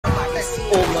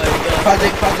Oh my god.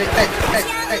 Project X.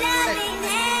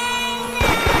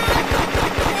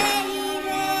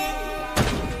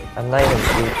 I'm not even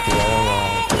sleepy, I don't know.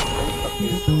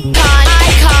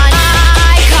 Icon.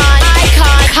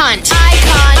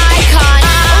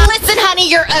 Listen, honey,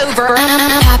 you're over.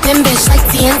 Poppin' bitch like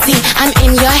TNT. I'm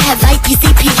in your head like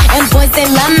PCP. And boys, they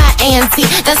love my auntie.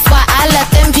 That's why I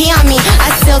let them pee on me. I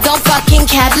still don't fucking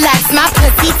Cadillacs. My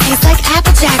pussy tastes like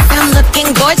Apple Jacks. I'm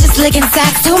looking gorgeous, licking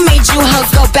sacks. Who made you hoes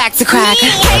go back to crack?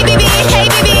 Hey, baby, hey,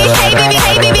 baby, hey, baby,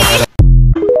 hey, baby.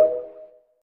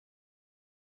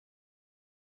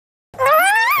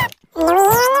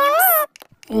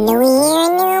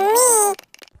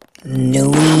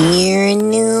 New year,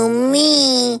 new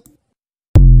me.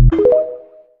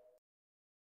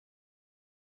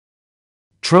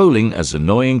 Trolling as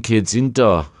annoying kids in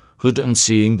hood and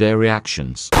seeing their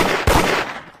reactions.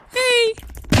 Hey,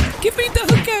 give me the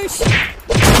hookers.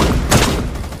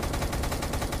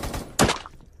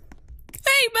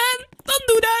 Hey man, don't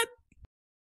do that.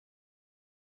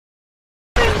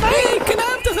 Hey, can I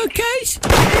have the hookers?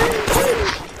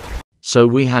 So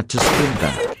we had to spin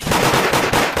that.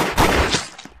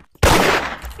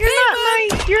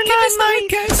 You're not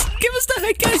nice. Give us the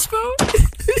hookers, bro.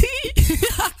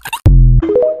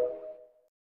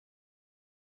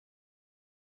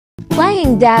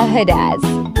 Playing Da Hood as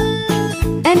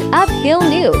an uphill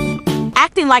noob.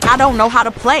 Acting like I don't know how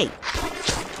to play.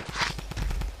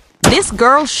 This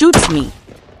girl shoots me.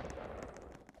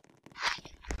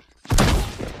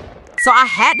 So I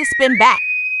had to spin back.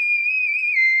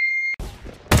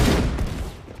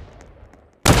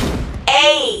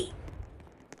 Hey!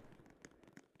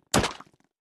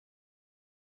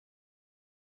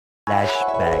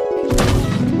 Flashback.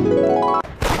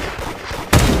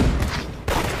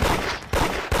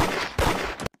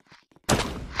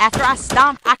 After I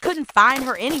stomped, I couldn't find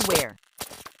her anywhere.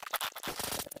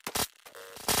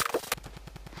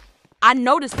 I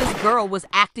noticed this girl was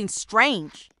acting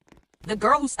strange. The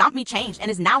girl who stomped me changed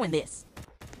and is now in this.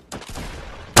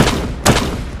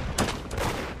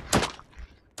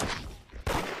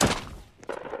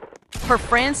 Her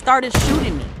friends started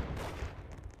shooting me.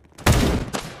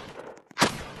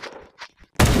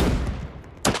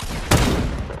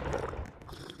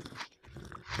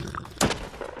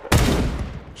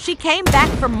 She came back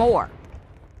for more.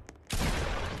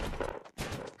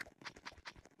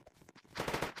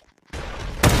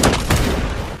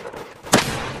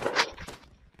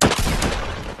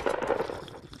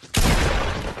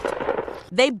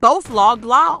 They both logged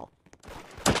LOL.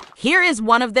 Here is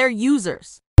one of their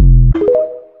users.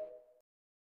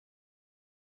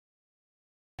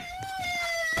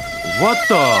 What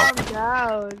the?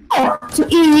 Too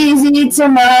easy to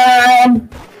learn.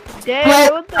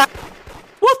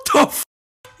 What the f?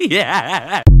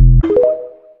 Yeah.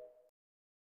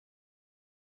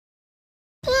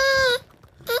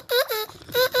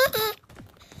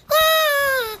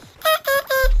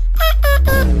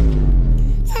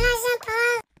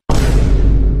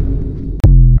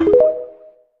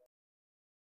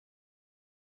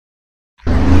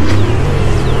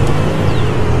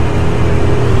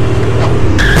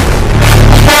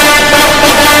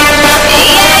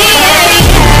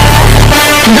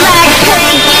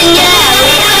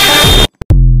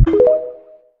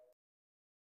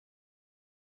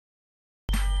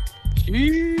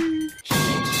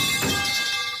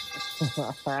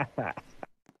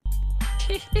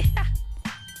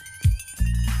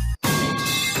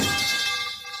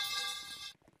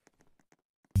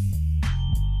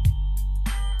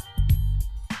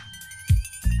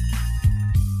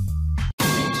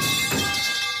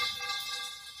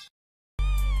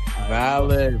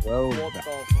 Valid, bro.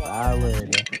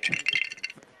 Valid.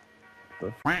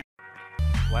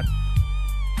 What?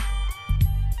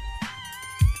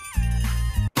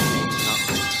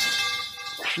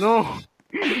 No.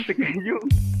 Se cayó.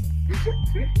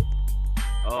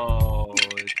 Oh,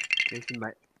 this is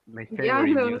my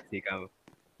favorite music.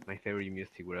 My favorite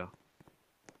music, bro.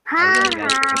 I really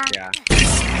like it, yeah.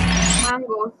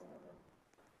 Mangos.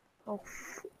 Oh.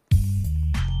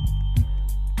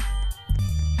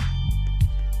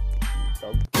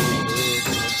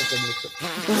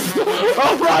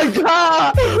 Oh my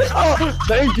god! Oh,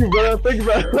 thank you, bro. Thank you,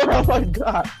 bro. Oh my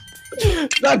god.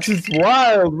 That's just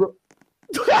wild, bro.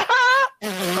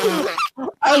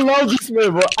 I love this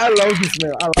man, bro. I love this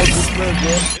man, bro.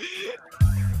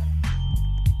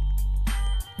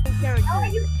 Oh,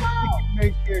 you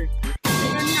Main character.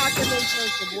 You're not the main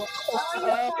character, boy.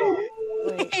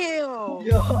 Ew.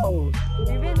 Yo. You've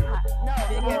been no.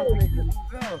 Big ass nigga.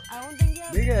 I don't think you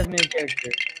have. Big ass main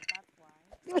character.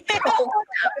 That's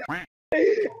why.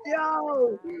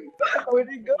 Yo! Where'd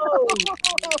he go?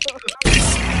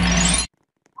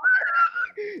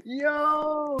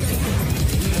 Yo!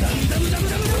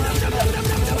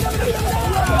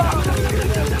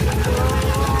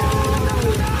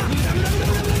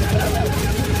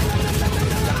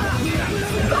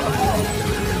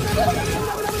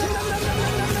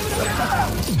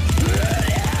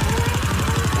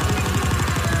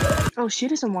 Oh, she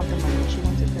doesn't want the money. She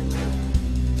wants it for me.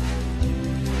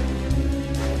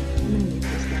 I'm gonna make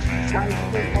this guy.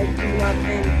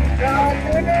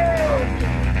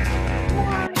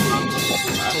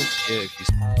 I don't care if you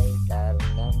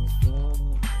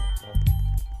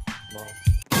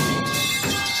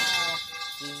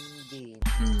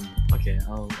Okay,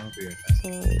 I'll be right back. So,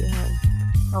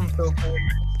 yeah. I'm so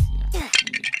hungry.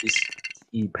 This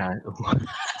e-pad.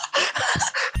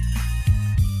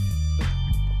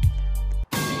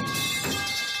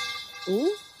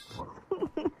 Ooh.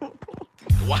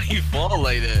 Why you fall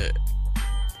like that?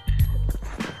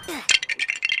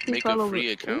 Make a follow free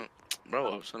me. account.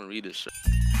 Bro, I was trying to read this shit.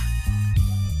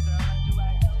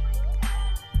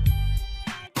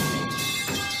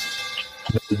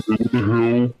 What the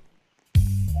hell?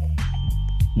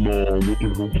 Nah, what the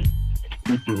hell?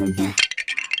 What the hell, bro?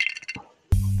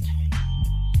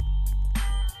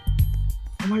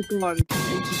 Oh my god, it's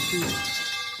APC.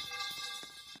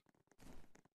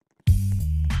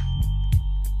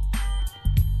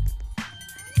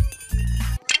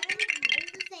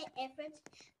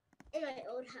 In my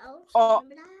old house. Oh.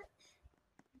 Remember that?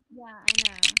 Yeah, I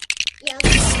Yeah.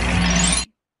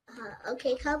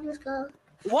 Okay, come, let's go.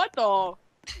 What the?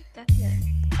 That's it.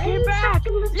 Get back!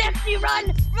 Lefty,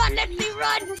 run! Run, Lefty,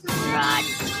 run! Run!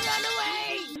 Run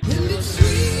away! You're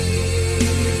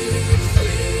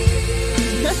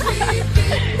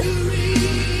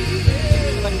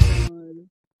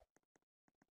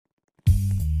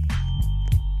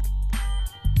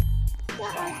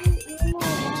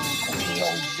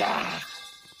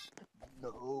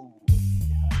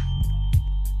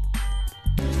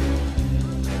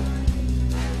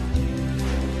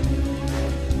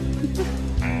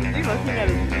looking at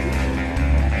it.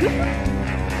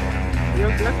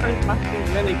 Your girlfriend must be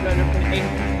really good at putting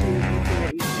looking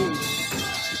at you too.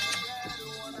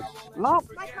 Lop.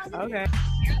 Okay.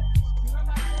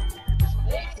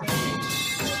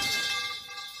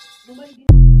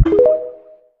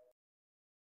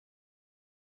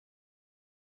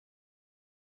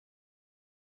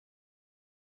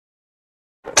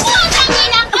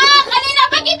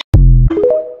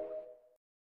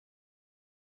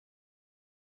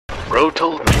 Bro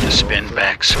told me to spin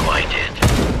back, so I did.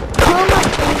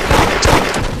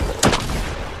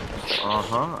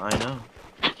 I know.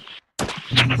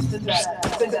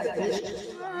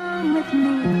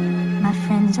 My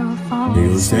friends all fall.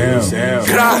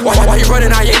 Why you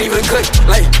running? I ain't even click.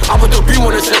 Like, I put the beam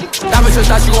on the shit. Ever since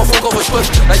that, she gon' fuck over switch.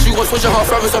 Like, she gon' switch on her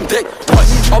friend with some dick. What?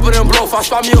 Open and blow. Fast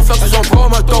spot me on flexes on pro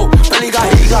on my throat. Then he got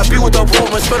hit, he got beat with the bro.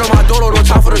 Man, spit on my dodo, no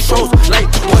time for the shows. Like,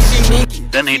 what she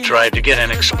need? Then he tried to get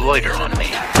an exploiter on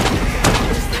me.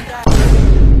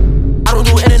 I don't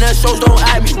do internet shows, don't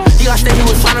add me. He got stay, he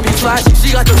was tryna be flashy.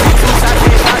 She got the V2 side, she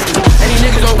ain't flashy. And these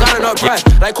niggas don't got enough breath.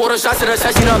 Like quarter shots to the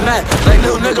chest, he not mad. Like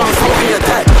little nigga, I'm smoking your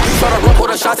dad. He tryna run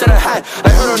quarter shots to the hat.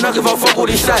 Like her don't give a fuck what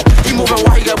he said. He moving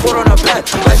while he get put on the bed.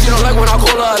 Like she don't like when I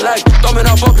call her a leg. Thumbing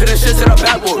up, hitting shit to the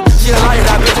backboard. She a liar,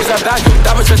 that bitch is a bad dude.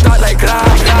 That bitch just thought like gra,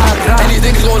 gra, gra. And these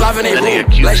niggas gon' laugh in they room.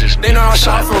 Like they know I'm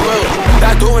shot for real.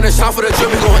 That doing is time for the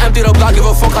drip. We gon' empty the block, give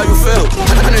a fuck how you feel.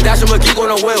 And the dash him a geek on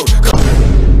the wheel.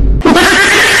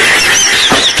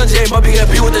 Mubby get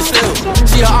beat with the steel.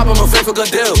 She a op, I'm a fan for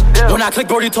good deal. When I click,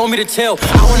 Brody told me to chill.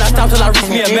 I will not stop till I reach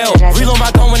me a mill. Reload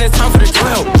my gun when it's time for the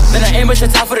drill. Then I aim a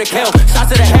shit out for the kill.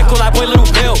 Shots to the head, go like boy, little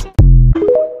Bill.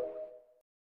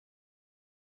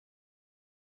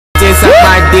 This up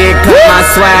my dick, put my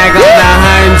swag on the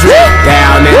 100.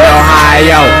 Down in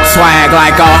Ohio, swag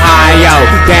like Ohio.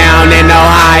 Down in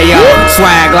Ohio,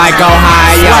 swag like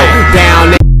Ohio.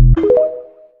 Down in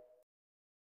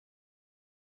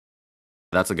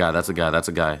That's a guy, that's a guy, that's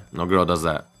a guy. No girl does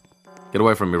that. Get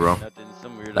away from me, bro.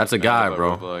 That's a guy,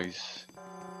 bro. Roblox.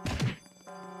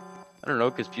 I don't know,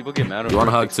 because people get mad. You want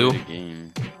a hug too?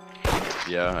 Game.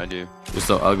 Yeah, I do. You're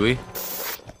so ugly.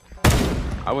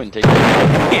 I wouldn't take it.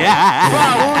 Yeah.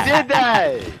 Bro, who did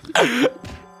that?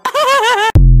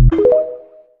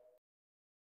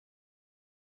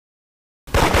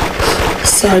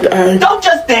 Side eye. Don't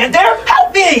just stand there,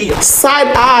 help me!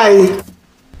 Side eye.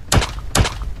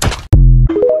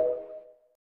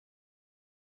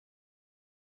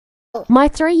 My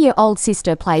 3-year-old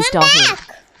sister plays doll.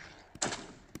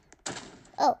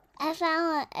 Oh, I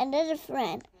found another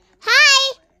friend.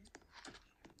 Hi.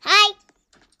 Hi.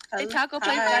 Hey, Taco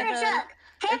Place. Hamburger truck.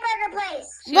 Hamburger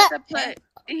place. She has to play.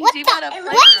 What the? Where'd you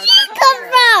come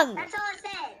from? That's all it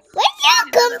says. Where'd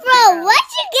you come from?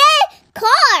 Where'd you get a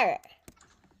car?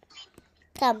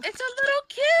 Come. It's a little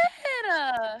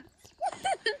kid.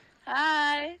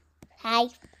 Hi. Hi.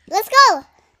 Let's go.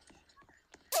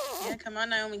 Yeah, come on,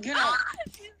 Naomi. Get up.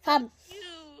 Come.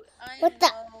 What the?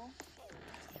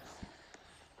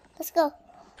 Let's go.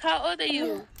 How old are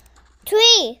you?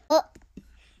 3. Oh.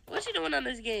 What you doing on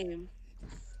this game?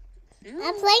 I'm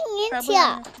playing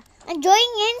Intia. I'm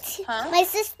joining in my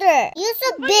sister. You're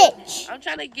a bitch. I'm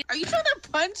trying to get. Are you trying to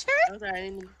punch her? I'm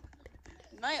sorry.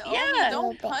 Yeah.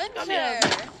 Don't punch her.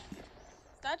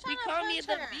 Stop trying to punch her. She called me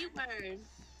the B word.